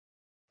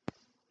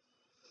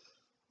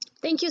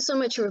Thank you so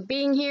much for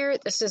being here.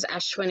 This is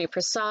Ashwini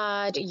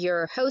Prasad,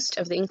 your host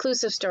of the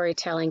Inclusive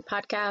Storytelling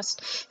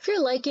Podcast. If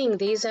you're liking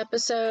these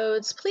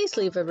episodes, please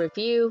leave a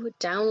review,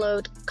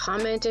 download,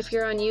 comment if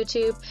you're on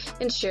YouTube,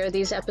 and share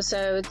these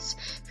episodes.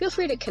 Feel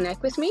free to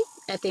connect with me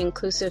at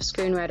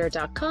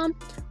theinclusivescreenwriter.com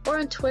or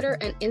on Twitter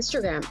and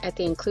Instagram at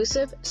The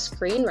Inclusive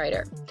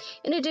Screenwriter.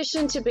 In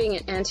addition to being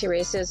an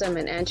anti-racism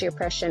and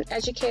anti-oppression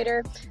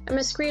educator, I'm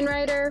a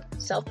screenwriter,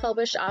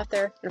 self-published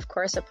author, and of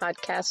course a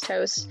podcast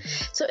host.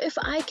 So if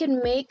I can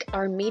make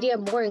our media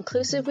more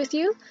inclusive with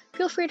you,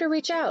 feel free to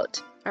reach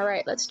out. All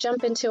right, let's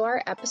jump into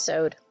our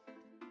episode.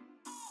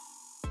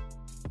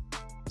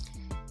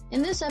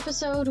 In this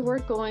episode, we're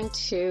going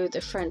to the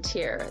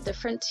frontier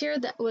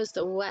that was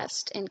the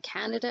West in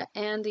Canada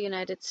and the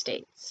United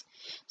States.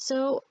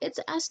 So it's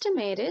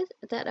estimated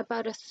that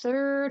about a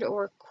third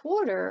or a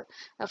quarter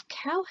of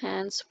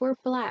cowhands were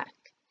Black.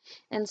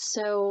 And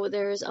so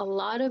there's a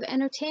lot of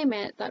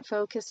entertainment that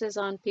focuses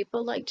on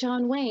people like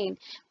John Wayne,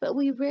 but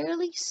we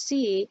rarely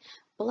see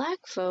Black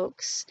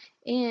folks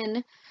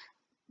in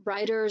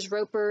riders,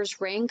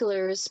 ropers,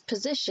 wranglers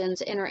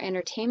positions in our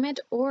entertainment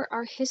or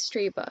our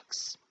history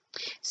books.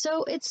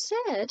 So it's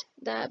said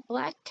that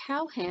Black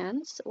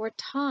cowhands were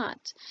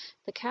taught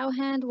the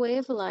cowhand way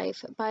of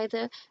life by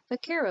the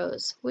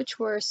vaqueros, which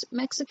were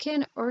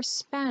Mexican or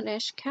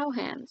Spanish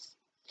cowhands.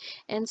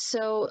 And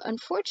so,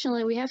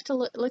 unfortunately, we have to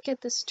look at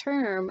this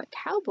term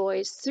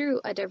cowboys through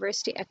a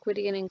diversity,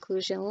 equity, and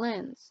inclusion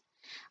lens.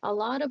 A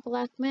lot of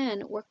Black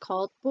men were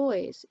called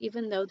boys,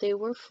 even though they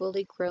were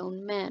fully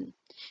grown men.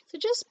 So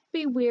just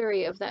be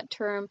wary of that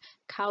term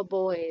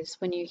cowboys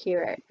when you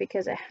hear it,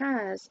 because it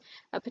has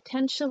a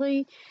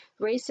potentially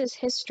racist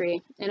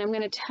history. And I'm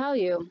going to tell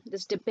you,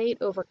 this debate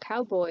over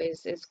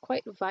cowboys is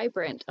quite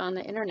vibrant on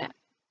the internet.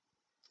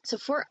 So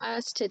for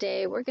us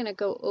today, we're going to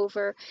go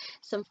over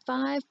some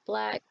 5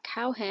 Black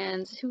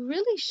cowhands who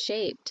really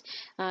shaped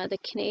the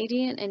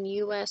Canadian and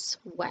U.S.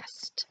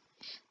 West.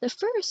 The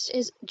first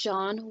is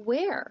John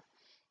Ware,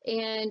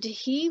 and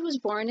he was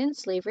born in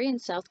slavery in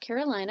South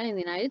Carolina in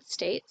the United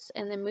States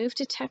and then moved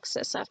to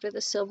Texas after the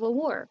Civil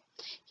War.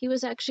 He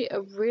was actually a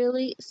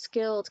really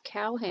skilled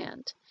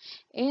cowhand,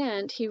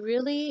 and he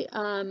really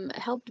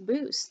helped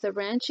boost the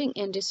ranching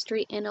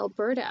industry in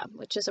Alberta,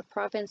 which is a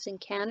province in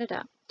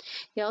Canada.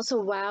 He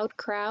also wowed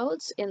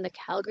crowds in the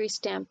Calgary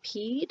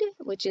Stampede,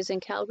 which is in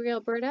Calgary,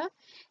 Alberta,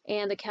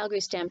 and the Calgary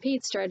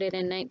Stampede started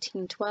in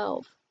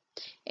 1912.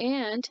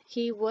 And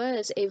he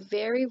was a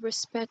very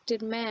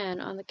respected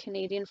man on the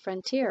Canadian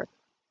frontier.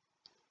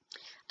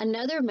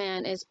 Another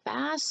man is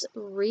Bass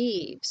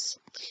Reeves.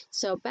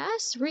 So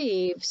Bass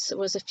Reeves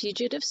was a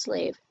fugitive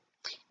slave,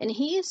 and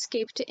he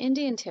escaped to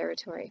Indian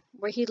Territory,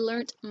 where he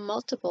learned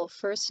multiple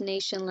First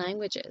Nation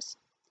languages.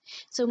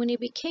 So when he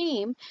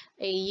became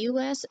a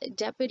U.S.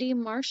 Deputy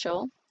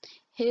Marshal,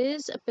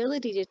 his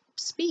ability to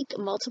speak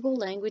multiple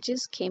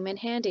languages came in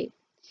handy.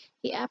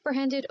 He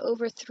apprehended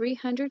over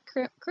 300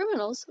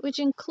 criminals, which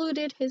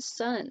included his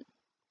son.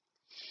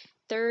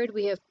 Third,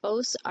 we have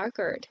Bose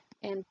Arkard,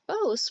 and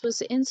Bose was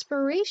the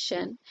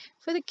inspiration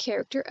for the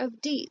character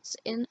of Dietz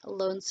in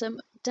Lonesome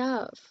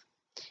Dove.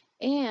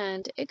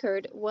 And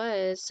Arkard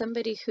was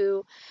somebody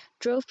who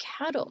drove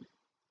cattle,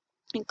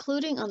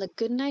 including on the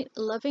Goodnight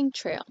Loving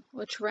Trail,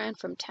 which ran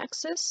from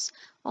Texas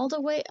all the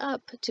way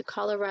up to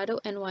Colorado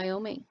and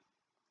Wyoming.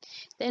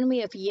 Then we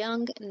have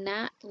young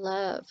Nat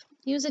Love.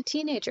 He was a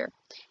teenager,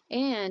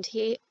 and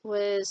he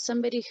was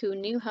somebody who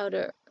knew how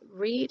to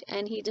read,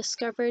 and he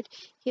discovered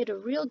he had a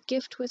real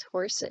gift with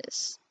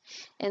horses.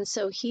 And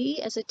so he,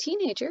 as a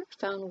teenager,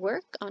 found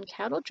work on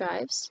cattle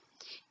drives,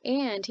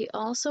 and he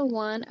also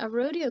won a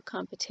rodeo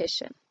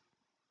competition.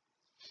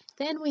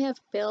 Then we have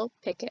Bill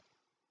Pickett.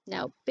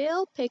 Now,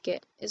 Bill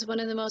Pickett is one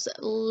of the most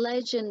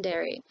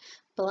legendary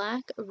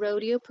Black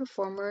rodeo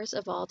performers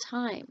of all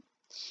time.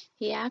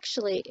 He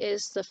actually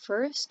is the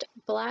first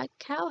Black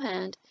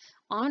cowhand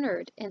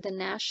honored in the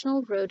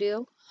National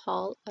Rodeo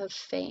Hall of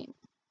Fame.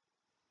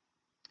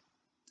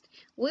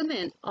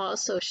 Women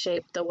also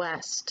shaped the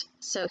West.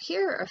 So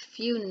here are a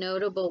few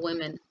notable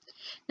women.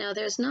 Now,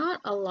 there's not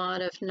a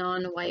lot of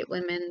non-white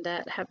women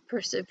that have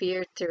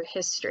persevered through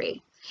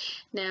history.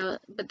 Now,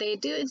 but they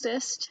do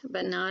exist,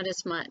 but not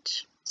as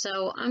much.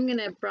 So I'm going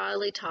to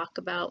broadly talk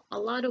about a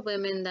lot of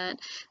women that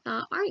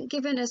aren't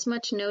given as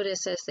much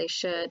notice as they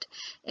should.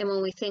 And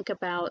when we think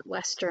about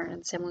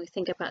Westerns and when we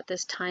think about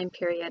this time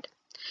period,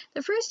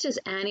 the first is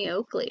Annie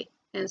Oakley.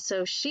 And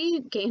so she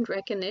gained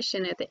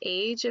recognition at the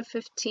age of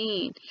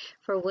 15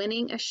 for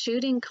winning a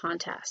shooting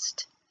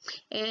contest.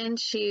 And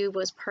she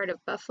was part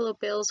of Buffalo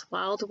Bill's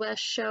Wild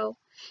West show,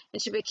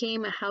 and she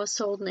became a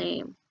household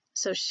name.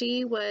 So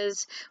she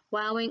was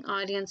wowing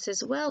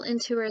audiences well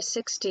into her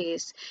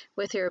 60s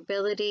with her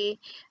ability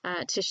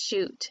to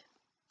shoot.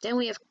 Then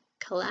we have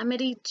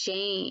Calamity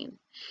Jane.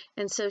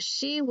 And so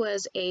she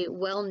was a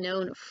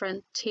well-known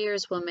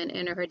frontierswoman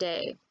in her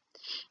day.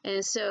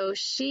 And so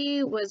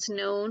she was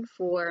known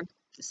for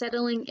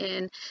settling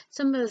in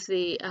some of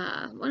the,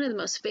 one of the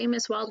most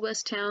famous Wild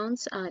West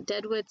towns,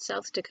 Deadwood,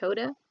 South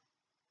Dakota.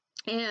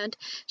 And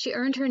she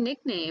earned her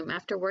nickname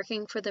after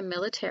working for the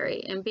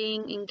military and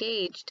being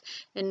engaged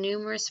in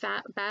numerous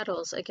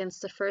battles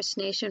against the First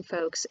Nation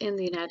folks in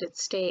the United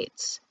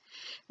States.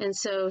 And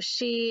so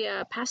she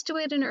passed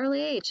away at an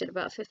early age, at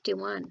about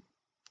 51.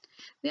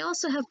 We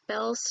also have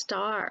Belle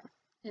Starr,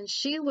 and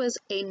she was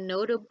a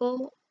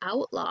notable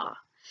outlaw.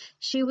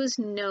 She was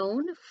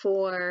known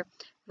for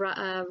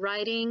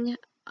riding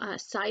a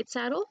side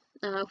saddle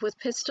with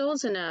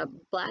pistols and a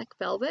black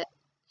velvet.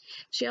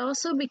 She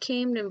also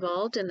became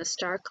involved in the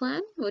Starr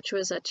Clan, which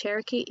was a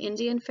Cherokee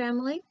Indian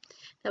family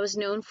that was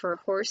known for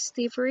horse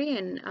thievery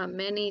and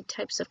many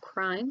types of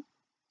crime.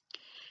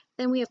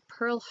 Then we have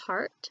Pearl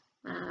Hart.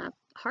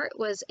 Hart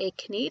was a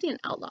Canadian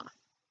outlaw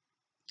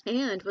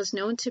and was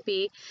known to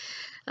be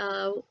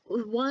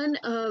one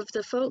of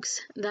the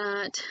folks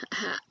that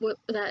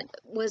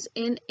was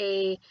in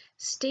a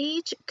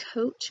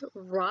stagecoach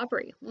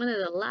robbery, one of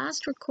the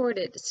last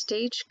recorded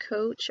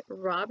stagecoach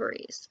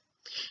robberies.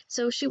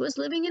 So she was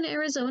living in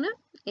Arizona,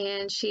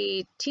 and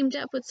she teamed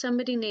up with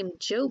somebody named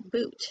Joe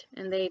Boot,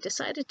 and they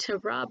decided to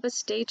rob a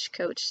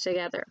stagecoach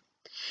together.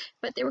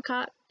 But they were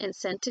caught and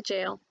sent to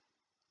jail,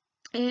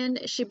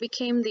 and she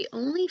became the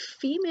only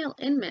female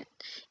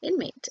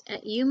inmate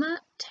at Yuma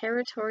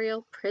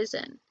Territorial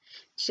Prison.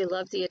 She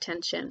loved the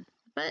attention,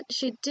 but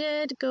she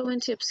did go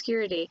into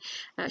obscurity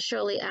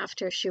shortly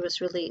after she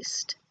was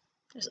released.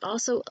 There's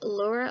also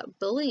Laura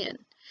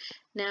Bullion.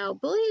 Now,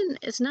 Bullion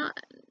there's not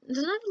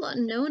a lot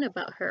known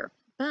about her,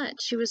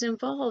 but she was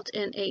involved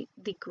in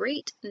the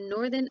Great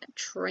Northern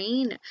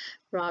Train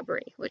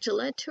robbery, which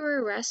led to her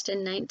arrest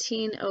in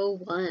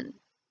 1901.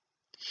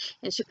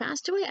 And she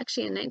passed away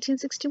actually in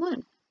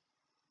 1961.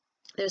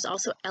 There's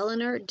also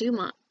Eleanor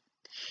Dumont.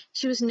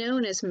 She was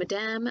known as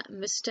Madame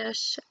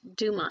Moustache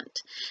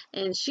Dumont,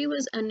 and she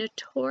was a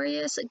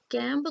notorious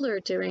gambler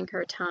during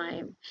her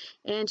time,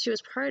 and she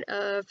was part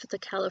of the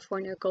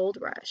California Gold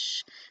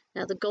Rush.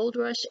 Now, the Gold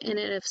Rush in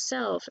and of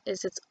itself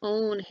is its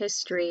own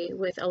history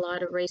with a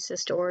lot of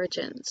racist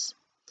origins.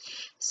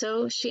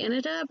 So she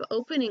ended up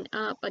opening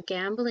up a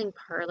gambling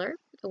parlor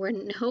where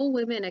no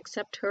women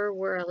except her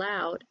were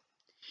allowed.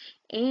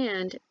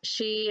 And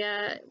she,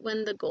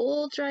 when the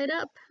gold dried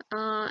up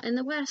in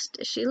the West,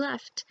 she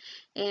left,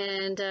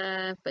 and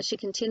but she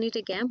continued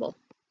to gamble.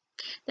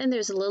 Then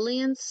there's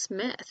Lillian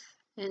Smith,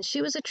 and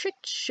she was a trick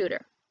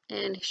shooter,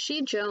 and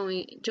she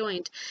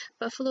joined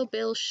Buffalo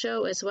Bill's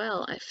show as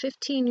well at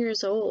 15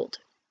 years old.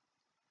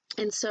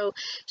 And so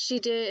she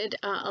did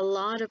a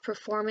lot of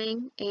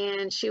performing,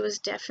 and she was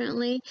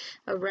definitely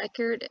a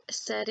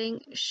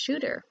record-setting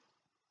shooter.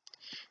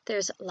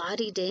 There's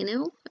Lottie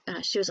Dano.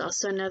 She was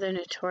also another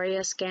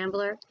notorious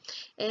gambler,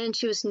 and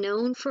she was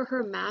known for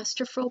her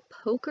masterful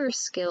poker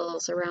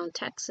skills around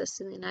Texas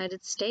in the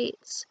United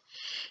States.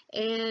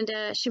 And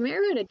she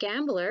married a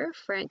gambler,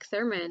 Frank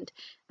Thurmond,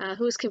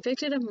 who was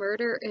convicted of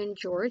murder in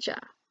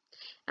Georgia.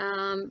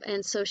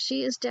 And so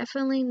she is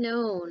definitely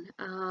known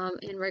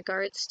in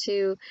regards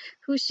to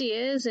who she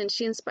is, and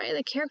she inspired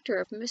the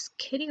character of Miss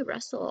Kitty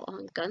Russell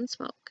on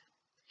Gunsmoke.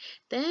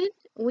 Then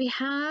we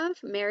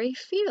have Mary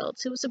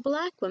Fields, who was a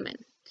black woman,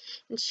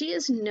 and she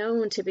is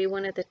known to be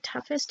one of the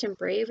toughest and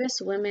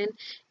bravest women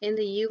in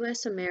the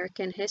U.S.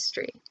 American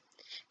history.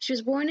 She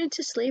was born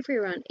into slavery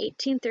around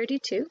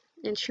 1832,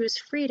 and she was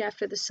freed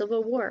after the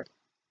Civil War.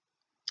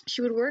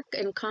 She would work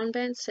in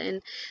convents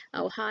in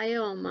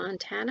Ohio and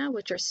Montana,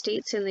 which are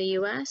states in the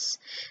U.S.,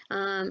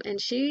 and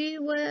she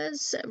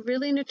was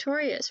really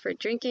notorious for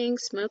drinking,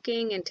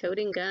 smoking, and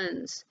toting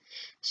guns.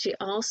 She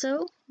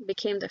also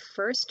became the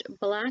first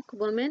black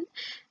woman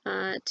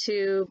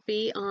to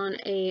be on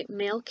a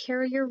mail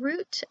carrier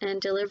route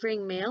and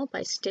delivering mail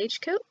by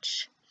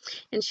stagecoach,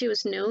 and she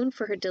was known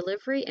for her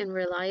delivery and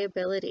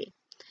reliability.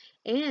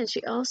 And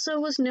she also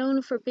was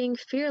known for being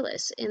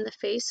fearless in the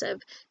face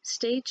of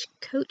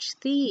stagecoach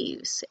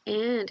thieves,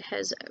 and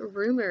has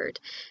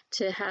rumored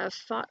to have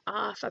fought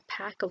off a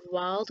pack of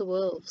wild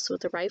wolves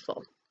with a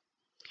rifle.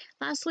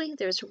 Lastly,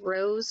 there's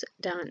Rose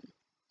Dunn.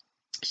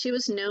 She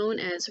was known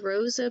as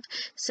Rose of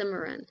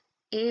Cimarron,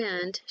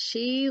 and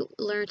she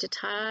learned to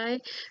tie,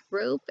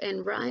 rope,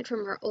 and ride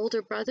from her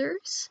older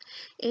brothers,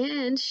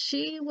 and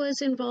she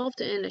was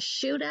involved in a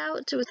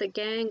shootout with a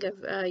gang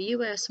of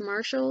U.S.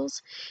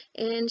 Marshals,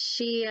 and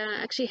she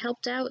actually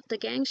helped out the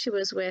gang she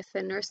was with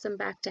and nursed them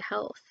back to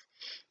health.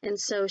 And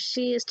so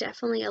she is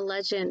definitely a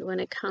legend when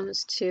it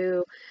comes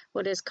to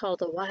what is called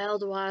the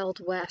Wild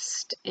Wild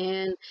West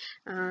in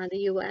the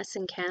U.S.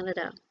 and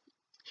Canada.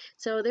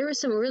 So there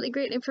was some really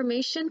great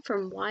information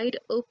from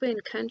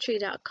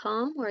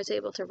wideopencountry.com where I was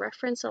able to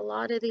reference a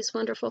lot of these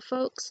wonderful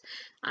folks.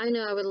 I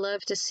know I would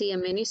love to see a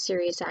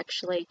mini-series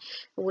actually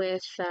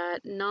with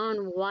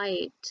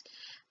non-white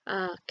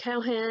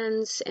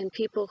cowhands and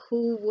people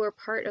who were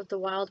part of the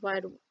Wild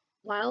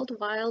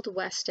Wild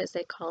West, as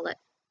they call it.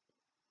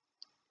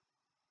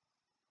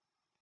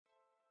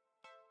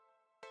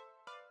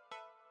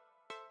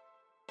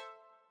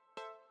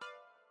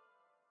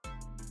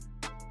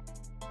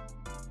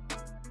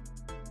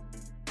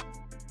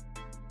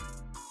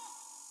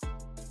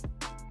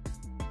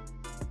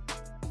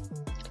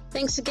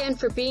 Thanks again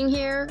for being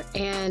here.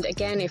 And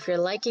again, if you're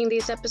liking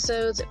these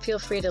episodes, feel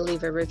free to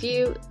leave a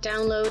review,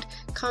 download,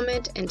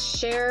 comment, and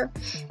share.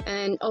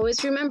 And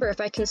always remember,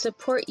 if I can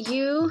support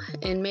you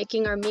in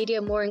making our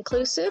media more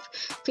inclusive,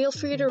 feel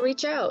free to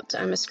reach out.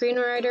 I'm a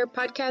screenwriter,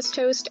 podcast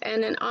host,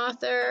 and an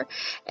author,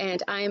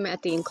 and I'm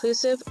at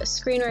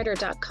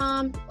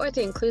theinclusivescreenwriter.com or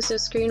The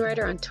Inclusive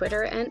Screenwriter on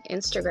Twitter and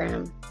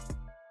Instagram.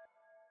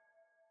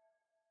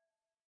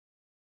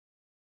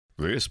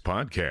 This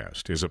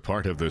podcast is a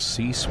part of the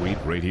C-Suite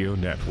Radio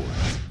Network.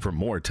 For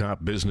more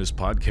top business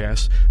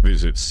podcasts,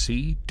 visit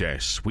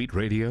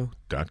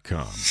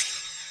c-suiteradio.com.